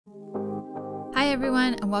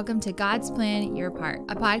everyone, and welcome to God's Plan, Your Part,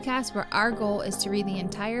 a podcast where our goal is to read the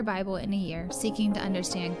entire Bible in a year, seeking to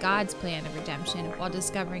understand God's plan of redemption while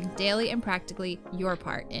discovering daily and practically your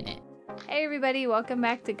part in it. Hey everybody, welcome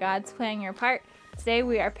back to God's Plan, Your Part. Today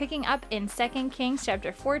we are picking up in 2 Kings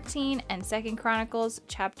chapter 14 and 2 Chronicles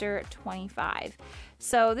chapter 25.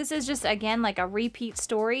 So this is just, again, like a repeat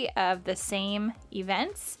story of the same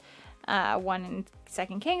events, one in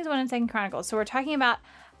 2 Kings, one in 2 Chronicles. So we're talking about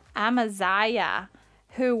Amaziah,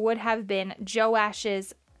 who would have been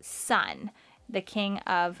Joash's son, the king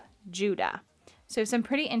of Judah. So some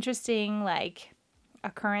pretty interesting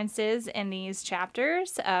occurrences in these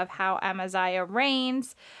chapters of how Amaziah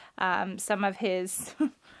reigns, some of his,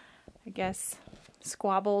 I guess,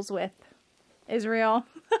 squabbles with Israel.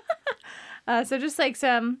 So just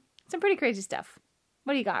some pretty crazy stuff.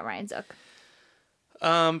 What do you got, Ryan Zook?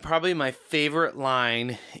 Probably my favorite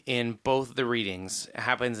line in both the readings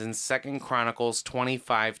happens in 2 Chronicles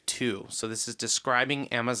 25:2. So this is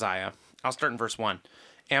describing Amaziah. I'll start in verse 1.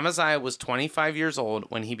 Amaziah was 25 years old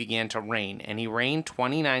when he began to reign, and he reigned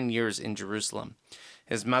 29 years in Jerusalem.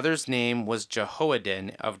 His mother's name was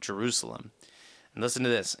Jehoaddan of Jerusalem. And listen to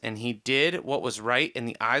this. And he did what was right in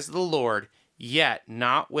the eyes of the Lord, yet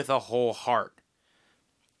not with a whole heart.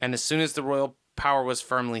 And as soon as the royal power was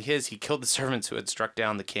firmly his, he killed the servants who had struck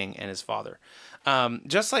down the king and his father.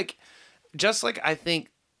 Just like I think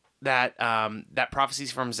that that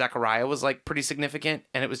prophecies from Zechariah was pretty significant,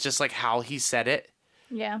 and it was just how he said it.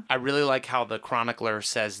 Yeah. I really like how the chronicler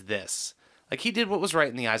says this. He did what was right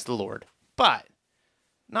in the eyes of the Lord, but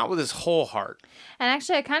not with his whole heart. And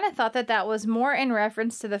actually, I kind of thought that was more in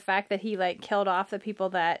reference to the fact that he killed off the people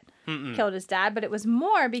that killed his dad, but it was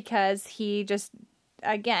more because he just,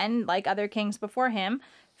 again, like other kings before him,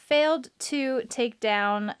 failed to take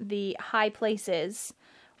down the high places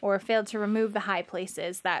or failed to remove the high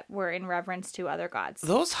places that were in reverence to other gods.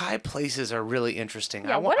 Those high places are really interesting.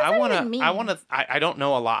 Yeah, what does that even mean? I don't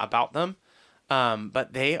know a lot about them,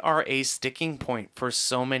 but they are a sticking point for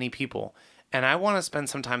so many people. And I want to spend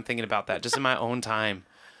some time thinking about that just in my own time.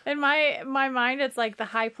 In my mind, it's the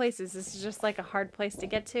high places. This is just a hard place to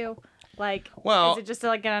get to. Is it just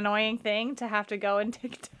an annoying thing to have to go and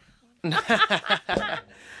take down?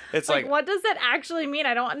 It's what does that actually mean?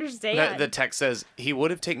 I don't understand. The text says he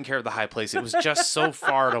would have taken care of the high place. It was just so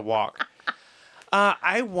far to walk.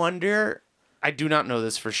 I wonder, I do not know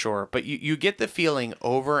this for sure, but you get the feeling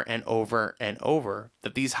over and over and over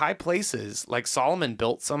that these high places, Solomon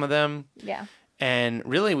built some of them. Yeah. And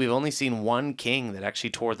really, we've only seen one king that actually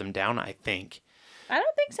tore them down, I think. I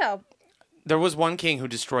don't think so. There was one king who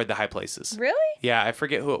destroyed the high places. Really? Yeah, I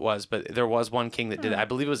forget who it was, but there was one king that did it. I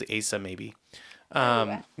believe it was Asa, maybe.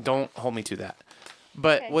 Don't hold me to that.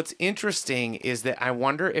 But okay. What's interesting is that I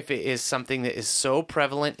wonder if it is something that is so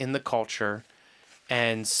prevalent in the culture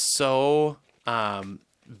and so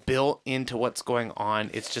built into what's going on,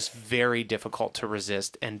 it's just very difficult to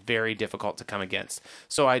resist and very difficult to come against.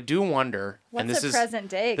 So I do wonder. What's a present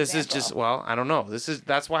day example? This is just, I don't know.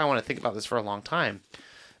 That's why I want to think about this for a long time.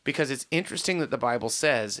 Because it's interesting that the Bible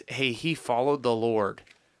says, hey, he followed the Lord.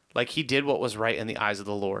 He did what was right in the eyes of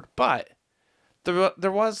the Lord. But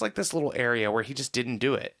there was this little area where he just didn't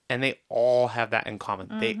do it. And they all have that in common.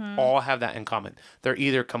 Mm-hmm. They all have that in common. They're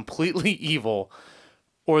either completely evil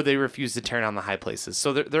or they refuse to tear down the high places.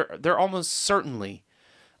 So they're almost certainly,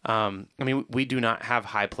 we do not have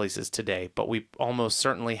high places today, but we almost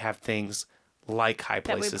certainly have things like high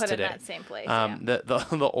places that we put today. In that same place.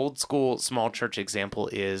 The old school small church example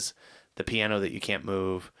is the piano that you can't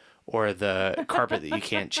move or the carpet that you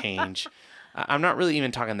can't change. I'm not really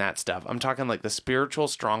even talking that stuff. I'm talking the spiritual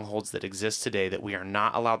strongholds that exist today that we are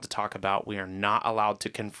not allowed to talk about. We are not allowed to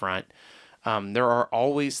confront. There are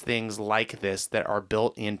always things like this that are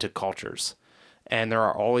built into cultures. And there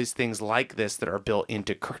are always things like this that are built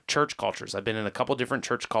into church cultures. I've been in a couple different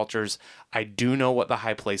church cultures. I do know what the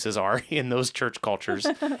high places are in those church cultures.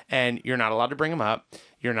 And you're not allowed to bring them up.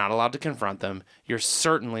 You're not allowed to confront them. You're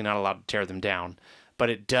certainly not allowed to tear them down. But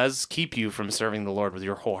it does keep you from serving the Lord with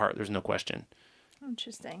your whole heart. There's no question.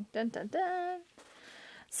 Interesting. Dun, dun, dun.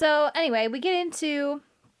 So anyway, we get into,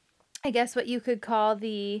 I guess, what you could call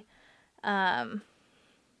the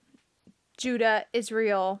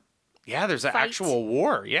Judah-Israel. Yeah, there's an actual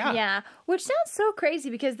war. Yeah. Yeah. Which sounds so crazy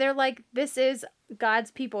because they're this is God's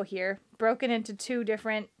people here, broken into two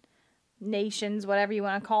different nations, whatever you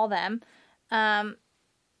want to call them. And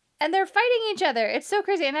they're fighting each other. It's so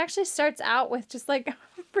crazy. And it actually starts out with just a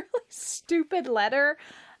really stupid letter.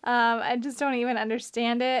 I just don't even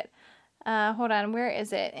understand it. Hold on. Where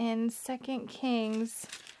is it? In 2 Kings.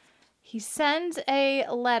 He sends a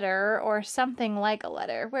letter or something like a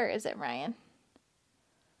letter. Where is it, Ryan?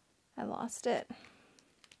 I lost it.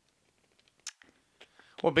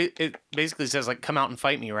 Well, it basically says, like, come out and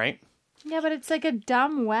fight me, right? Yeah, but it's like a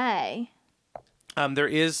dumb way. There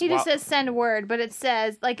is... He just says send word, but it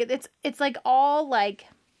says, like, it's like all, like...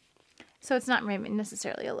 So it's not maybe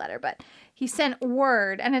necessarily a letter, but he sent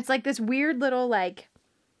word, and it's like this weird little, like,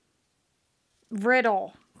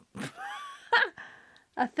 riddle.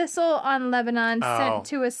 A thistle on Lebanon sent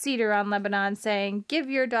to a cedar on Lebanon saying,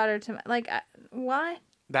 give your daughter to me. Like, what?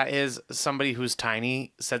 That is somebody who's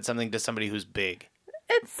tiny said something to somebody who's big.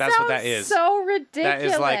 That's what that is. So ridiculous. That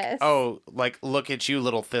is like, oh, like, look at you,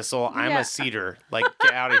 little thistle. I'm a cedar. Like,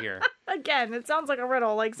 get out of here. Again, it sounds like a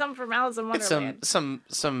riddle, like some from Alice in Wonderland. It's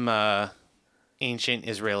some ancient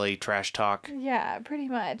Israeli trash talk. Yeah, pretty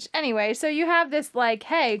much. Anyway, so you have this, like,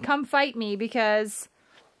 hey, come fight me because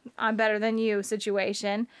I'm better than you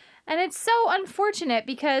situation. And it's so unfortunate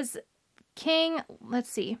because let's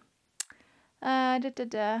see.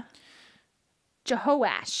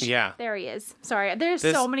 Jehoash. Yeah. There he is. Sorry, there's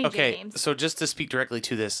so many names. So just to speak directly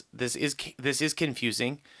to this is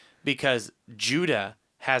confusing because Judah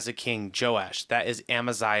has a king, Joash. That is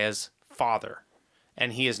Amaziah's father.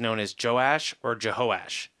 And he is known as Joash or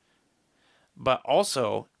Jehoash. But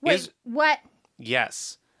also... Wait, what?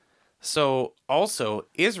 Yes. So also,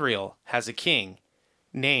 Israel has a king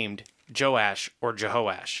named Joash or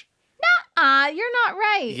Jehoash. Nuh-uh, you're not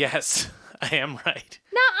right. Yes, I am right.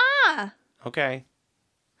 Nuh-uh. Okay.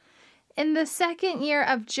 In the 2nd year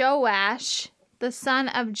of Joash, the son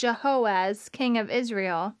of Jehoaz, king of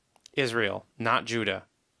Israel. Israel, not Judah.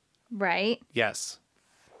 Right. Yes.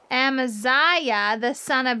 Amaziah, the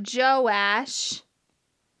son of Joash,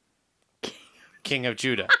 king of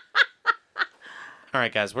Judah. All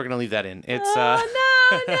right, guys, we're gonna leave that in. It's no.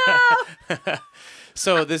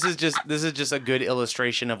 So this is just a good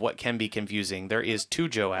illustration of what can be confusing. There is 2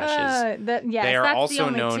 Joashes. They are also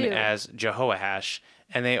known as Jehoash,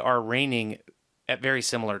 and they are reigning at very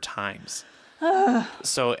similar times.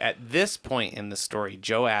 So at this point in the story,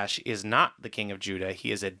 Joash is not the king of Judah.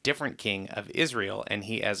 He is a different king of Israel, and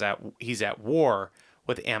he's at war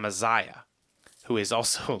with Amaziah, who is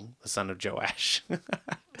also the son of Joash.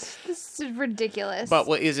 This is ridiculous. But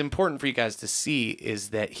what is important for you guys to see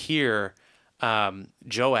is that here,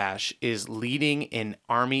 Joash is leading an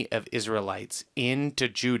army of Israelites into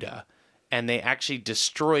Judah, and they actually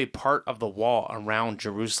destroy part of the wall around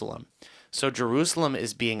Jerusalem. So Jerusalem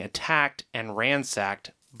is being attacked and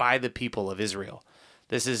ransacked by the people of Israel.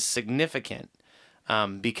 This is significant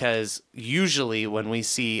because usually when we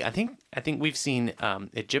see, I think we've seen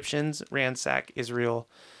Egyptians ransack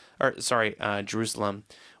Jerusalem.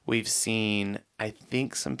 We've seen, I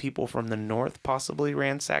think, some people from the north possibly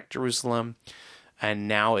ransack Jerusalem, and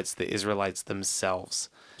now it's the Israelites themselves.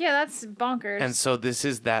 Yeah, that's bonkers. And so this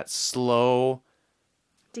is that slow,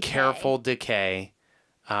 careful decay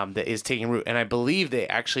that is taking root. And I believe they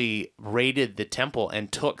actually raided the temple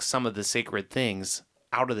and took some of the sacred things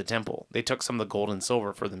out of the temple. They took some of the gold and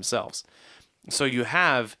silver for themselves. So you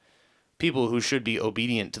have people who should be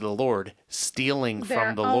obedient to the Lord stealing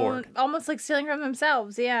from the Lord, almost like stealing from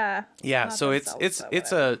themselves. Yeah. Yeah. So it's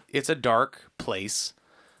a dark place.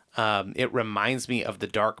 It reminds me of the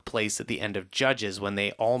dark place at the end of Judges when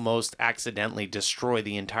they almost accidentally destroy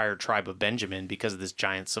the entire tribe of Benjamin because of this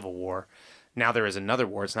giant civil war. Now there is another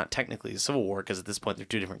war. It's not technically a civil war because at this point they're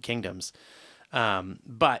 2 different kingdoms.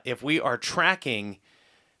 But if we are tracking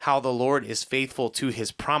how the Lord is faithful to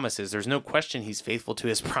his promises, there's no question he's faithful to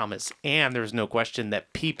his promise. And there's no question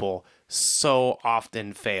that people so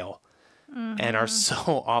often fail and are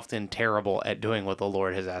so often terrible at doing what the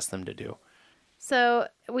Lord has asked them to do. So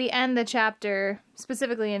we end the chapter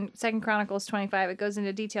specifically in 2 Chronicles 25. It goes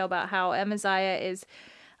into detail about how Amaziah is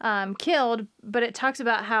killed, but it talks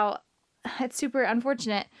about how it's super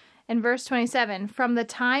unfortunate. In verse 27, from the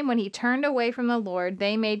time when he turned away from the Lord,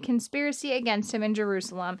 they made conspiracy against him in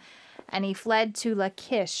Jerusalem, and he fled to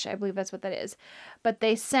Lachish. I believe that's what that is. But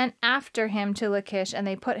they sent after him to Lachish, and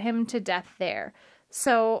they put him to death there.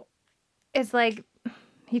 So it's like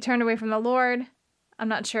he turned away from the Lord. I'm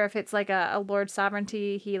not sure if it's like a Lord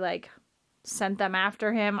sovereignty. He like sent them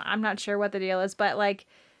after him. I'm not sure what the deal is, but like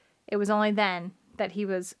it was only then that he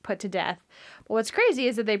was put to death. But what's crazy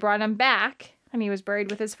is that they brought him back, and he was buried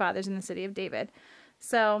with his fathers in the city of David.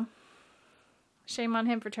 So, shame on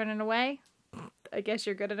him for turning away. I guess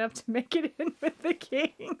you're good enough to make it in with the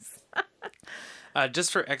kings.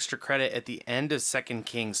 Just for extra credit, at the end of 2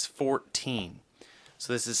 Kings 14.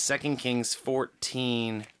 So this is 2 Kings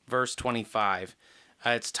 14, verse 25.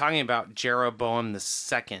 It's talking about Jeroboam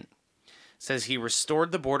II. It says, he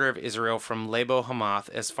restored the border of Israel from Lebo Hamath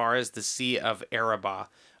as far as the Sea of Arabah,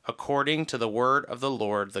 according to the word of the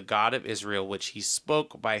Lord, the God of Israel, which he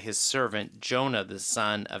spoke by his servant Jonah, the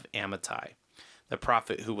son of Amittai, the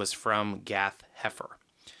prophet who was from Gath Hepher.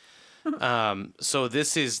 So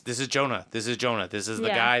this is Jonah. This is Jonah. This is the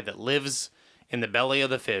guy that lives in the belly of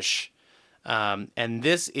the fish. And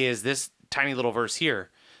this tiny little verse here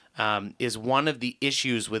is one of the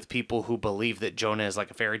issues with people who believe that Jonah is like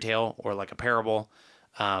a fairy tale or like a parable.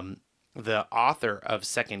 The author of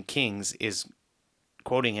 2 Kings is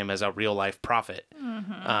quoting him as a real life prophet.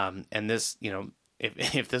 And this,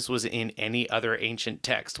 if this was in any other ancient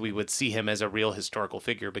text, we would see him as a real historical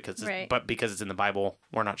figure because it's in the Bible,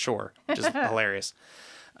 we're not sure, which is hilarious.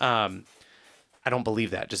 I don't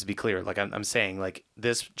believe that, just to be clear. Like I'm saying, like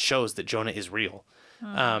this shows that Jonah is real.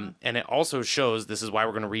 And it also shows, this is why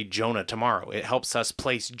we're going to read Jonah tomorrow. It helps us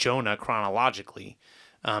place Jonah chronologically,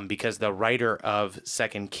 because the writer of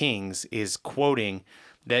 2 Kings is quoting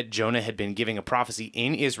that Jonah had been giving a prophecy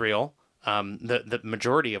in Israel. The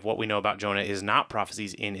majority of what we know about Jonah is not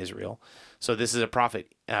prophecies in Israel. So this is a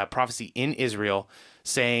prophecy in Israel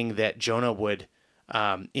saying that Jonah would,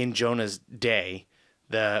 in Jonah's day,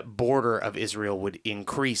 the border of Israel would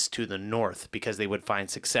increase to the north because they would find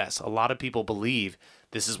success. A lot of people believe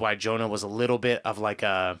this is why Jonah was a little bit of like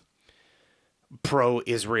a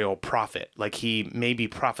pro-Israel prophet. Like he maybe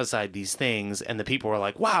prophesied these things and the people were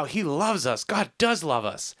like, wow, he loves us. God does love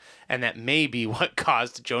us. And that may be what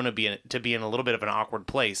caused Jonah to be in a little bit of an awkward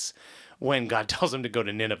place when God tells him to go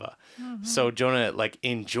to Nineveh. So Jonah like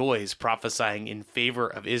enjoys prophesying in favor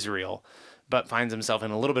of Israel, but finds himself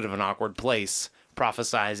in a little bit of an awkward place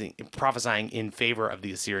prophesying in favor of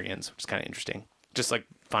the Assyrians, which is kind of interesting. Just like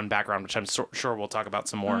fun background, which I'm sure we'll talk about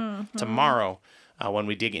some more tomorrow when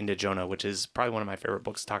we dig into Jonah, which is probably one of my favorite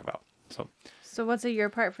books to talk about. So what's your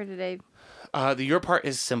part for today? Your part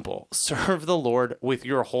is simple. Serve the Lord with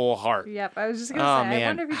your whole heart. Yep, I was just going to say, man, I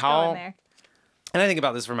wonder if he's going there. And I think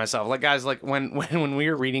about this for myself. Like, guys, like when we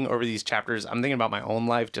were reading over these chapters, I'm thinking about my own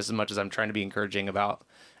life just as much as I'm trying to be encouraging about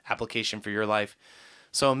application for your life.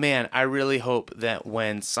 So, man, I really hope that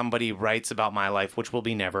when somebody writes about my life, which will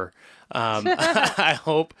be never, I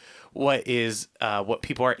hope what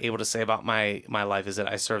people are able to say about my life is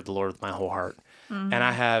that I serve the Lord with my whole heart. And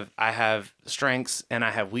I have strengths and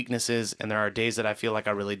I have weaknesses, and there are days that I feel like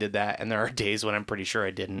I really did that, and there are days when I'm pretty sure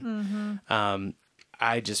I didn't.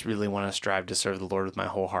 I just really want to strive to serve the Lord with my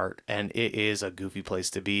whole heart, and it is a goofy place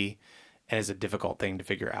to be, and it's a difficult thing to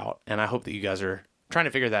figure out. And I hope that you guys are trying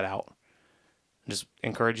to figure that out. Just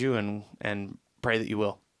encourage you and pray that you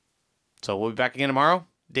will. So we'll be back again tomorrow,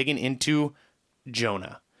 digging into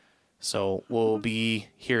Jonah. So we'll be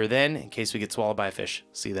here then in case we get swallowed by a fish.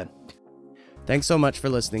 See you then. Thanks so much for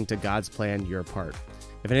listening to God's Plan, Your Part.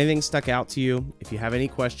 If anything stuck out to you, if you have any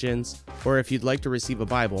questions, or if you'd like to receive a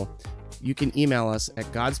Bible, you can email us at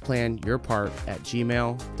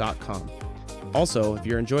godsplanyourpart@gmail.com. Also, if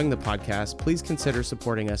you're enjoying the podcast, please consider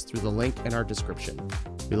supporting us through the link in our description.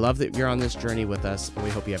 We love that you're on this journey with us, and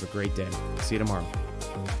we hope you have a great day. See you tomorrow.